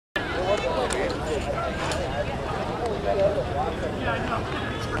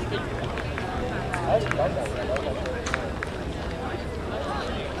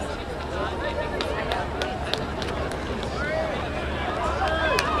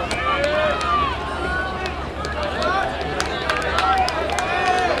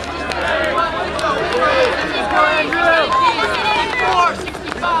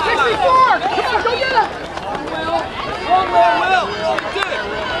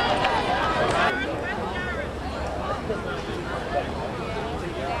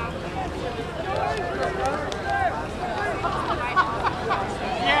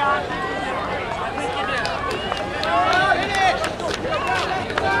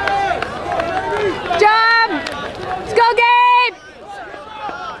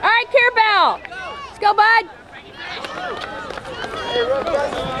Go, bud.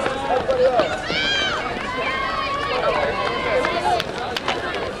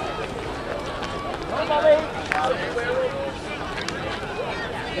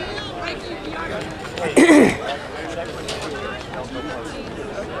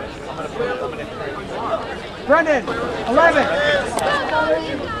 Brendan, 11.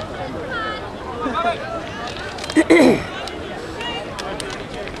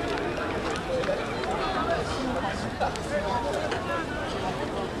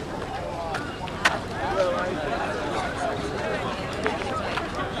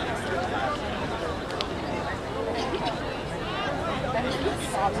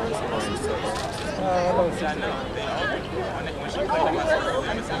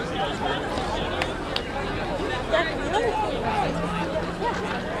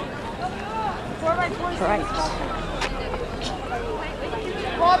 Right.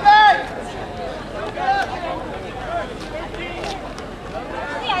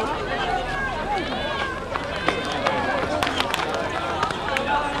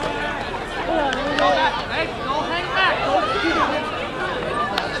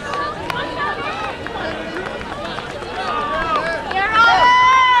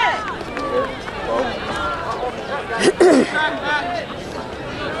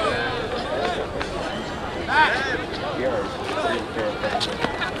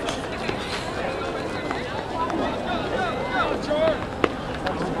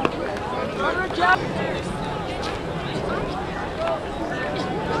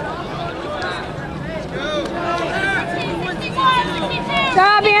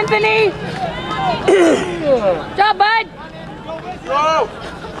 Job, Anthony! Job, bud! Go!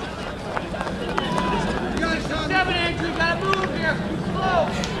 Seven, Andrew, you gotta move here! Slow!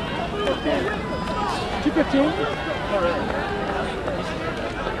 215?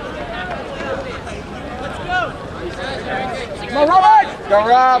 Let's go! Come on, Robert! Go,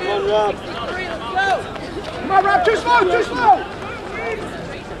 Rob! Go, Rob! Let's go! Come on, Rob! Too slow! Too slow!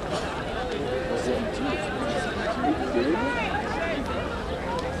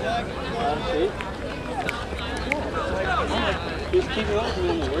 Just keep it open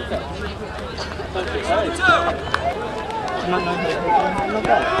in the workout.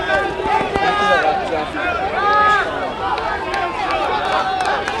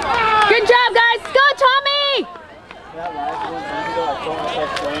 Good job, guys! Go, Tommy! That last one, I felt myself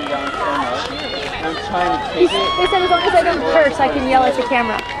slowing down so much. I'm trying to take it. They said as long as I don't curse, I can yell at the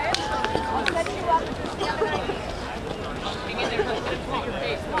camera.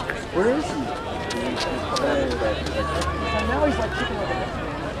 Where is he? And now he's like kicking like a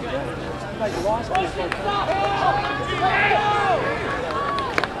like lost his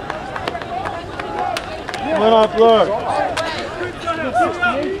Went off, look.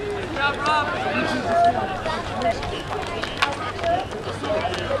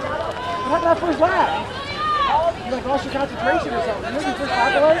 What happened that first lap? You like lost your concentration or something. Maybe first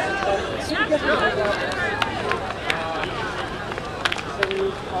lap was?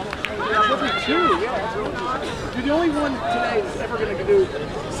 You're the only one today that's ever going to do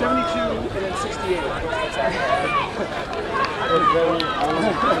 72 and then 68.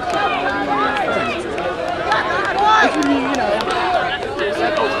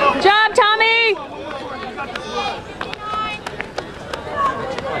 Job, Tommy!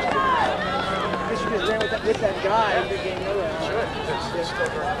 With that guy, the game over.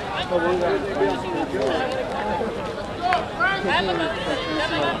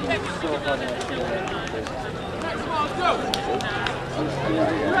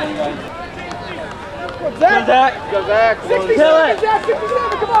 Go, Zach! Go, Zach! 67, Kill it! Zach,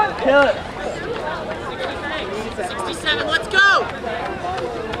 67, come on! Kill it! 67, let's go!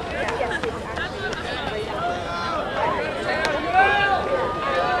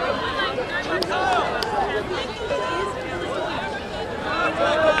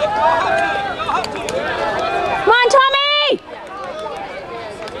 Come on, Tommy!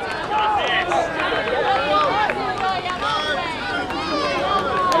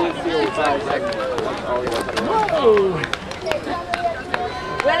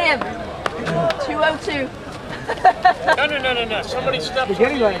 him. 202. No. Somebody stepped on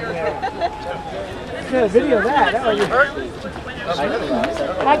Spaghetti you. line there. Yeah, a video of that. That was hurt.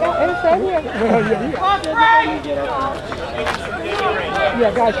 I got it right here.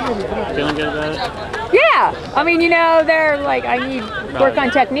 Yeah, guys, come here. Feeling good about it? Yeah. I mean, you know, they're like, I need work on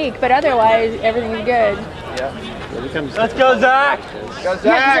technique, but otherwise, everything's good. Let's go, Zach. Go, Yeah, because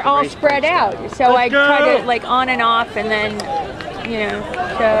they're all spread out. So I try to like on and off, and then, you know,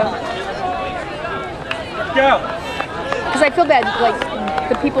 so. Go. Because I feel bad, like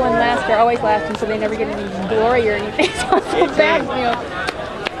the people in last are always last, and so they never get any glory or anything. So I feel bad, you know,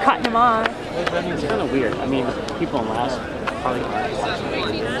 cutting them off. It's kind of weird. I mean, people in last probably aren't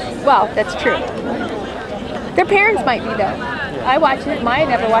watching. Well, that's true. Their parents might be though. I watch it. Maya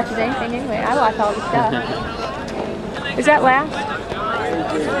never watches anything anyway. I watch all the stuff. Is that last?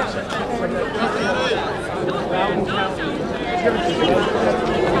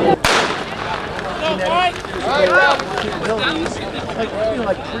 Like, you know,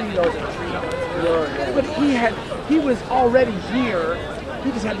 like 3 yards and 3 yards. But he was already here.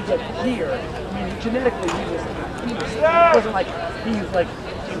 He just had to get here. I mean, genetically, he wasn't like, he was like,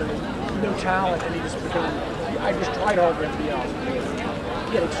 you know, no talent, and he just became, I just tried harder to be awesome.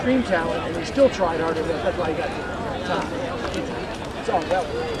 He had extreme talent, and he still tried harder. That's why he got top. It's all that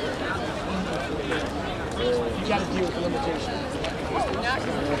way. You got to deal with the limitations.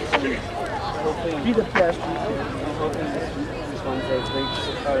 Be the best you can.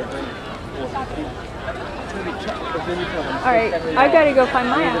 All right, I gotta go find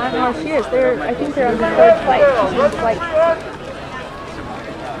Maya. I don't know where she is. I think they're on the 3rd flight. She's in flight.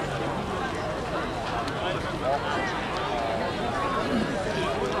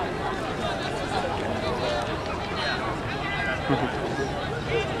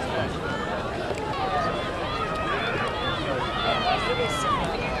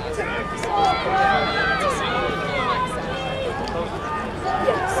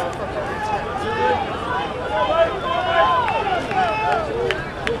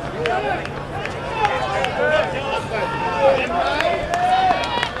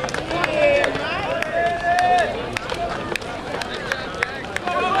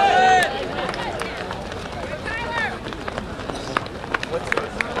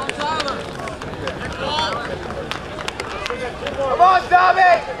 Come on,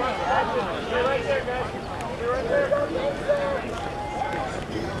 Tommy!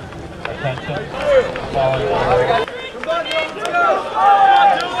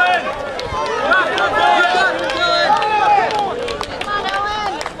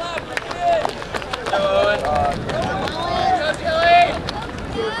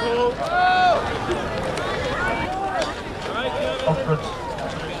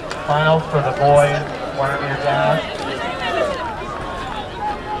 Final for the boys, 100 meter dash.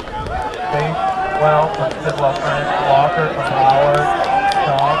 Faith, well, from Sidwell French, Walker from Howard,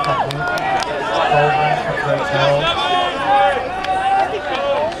 Shaw from Luke, Goldman from Great Mills,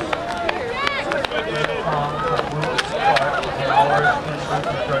 Tom from Luke, Clark from Howard, and Luke from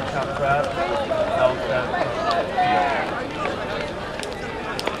Georgetown Prep, Elstead from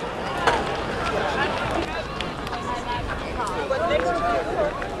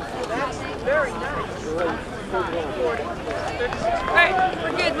Alright,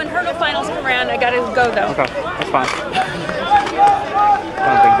 we're good. When hurdle finals come around, I gotta go though. Okay, that's fine.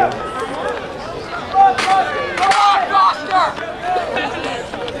 Not a big deal.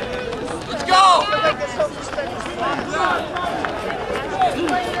 Let's go!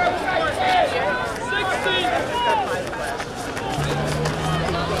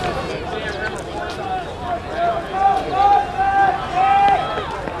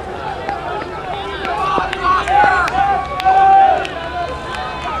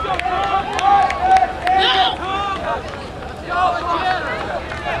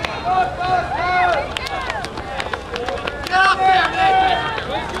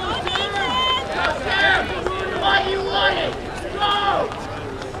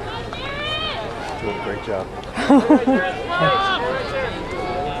 Doing a great job.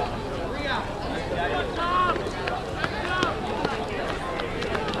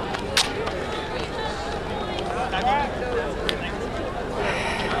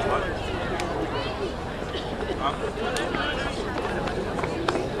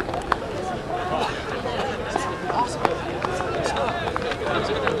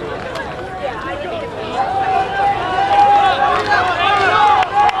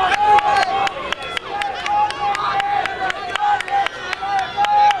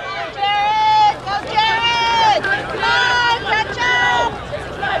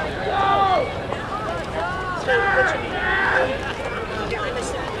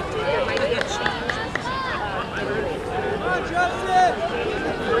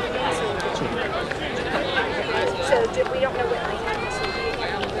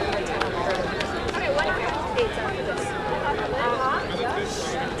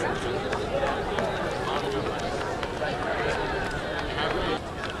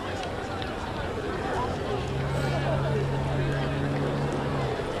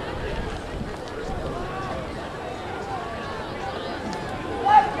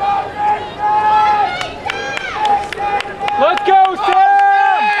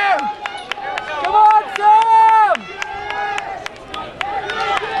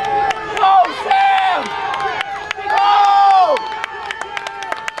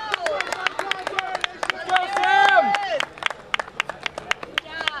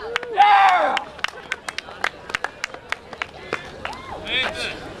 All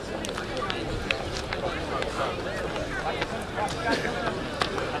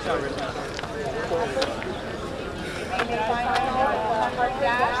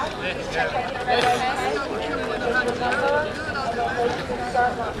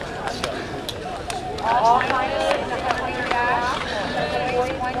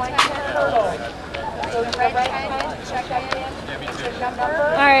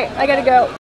right, I gotta go.